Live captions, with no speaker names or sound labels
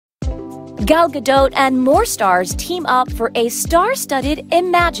Gal Gadot and more stars team up for a star-studded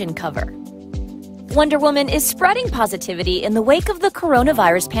Imagine cover. Wonder Woman is spreading positivity in the wake of the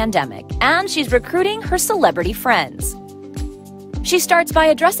coronavirus pandemic, and she's recruiting her celebrity friends. She starts by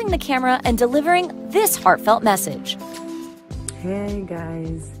addressing the camera and delivering this heartfelt message. Hey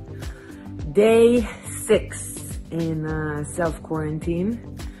guys, day 6 in self-quarantine,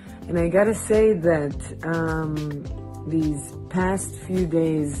 and I gotta say that these past few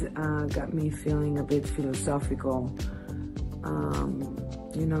days got me feeling a bit philosophical.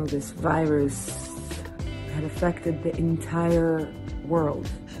 You know, this virus had affected the entire world,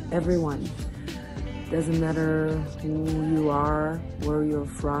 everyone. Doesn't matter who you are, where you're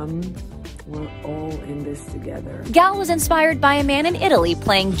from, we're all in this together. Gal was inspired by a man in Italy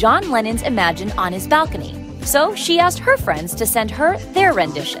playing John Lennon's Imagine on his balcony, so she asked her friends to send her their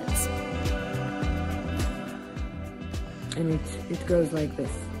renditions. And it goes like this.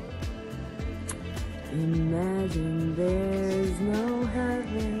 Imagine there's no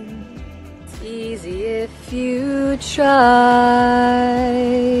heaven. It's easy if you try.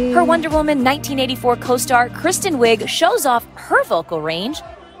 Her Wonder Woman 1984 co-star Kristen Wiig shows off her vocal range.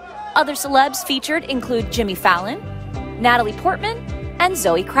 Other celebs featured include Jimmy Fallon, Natalie Portman, and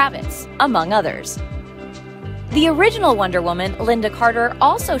Zoë Kravitz, among others. The original Wonder Woman, Linda Carter,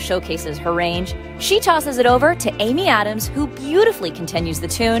 also showcases her range. She tosses it over to Amy Adams, who beautifully continues the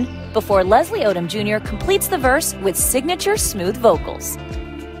tune, before Leslie Odom Jr. completes the verse with signature smooth vocals.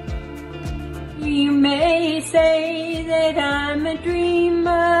 You may say that I'm a dreamer,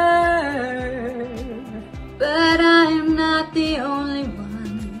 but I'm not the only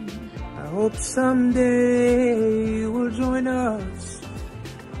one. I hope someday you will join us,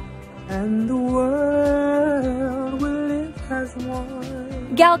 and the world will live as one.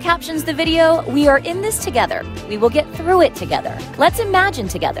 Gal captions the video, "We are in this together. We will get through it together. Let's imagine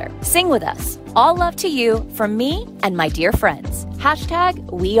together. Sing with us. All love to you from me and my dear friends.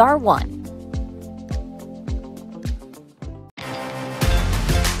 #WeAreOne."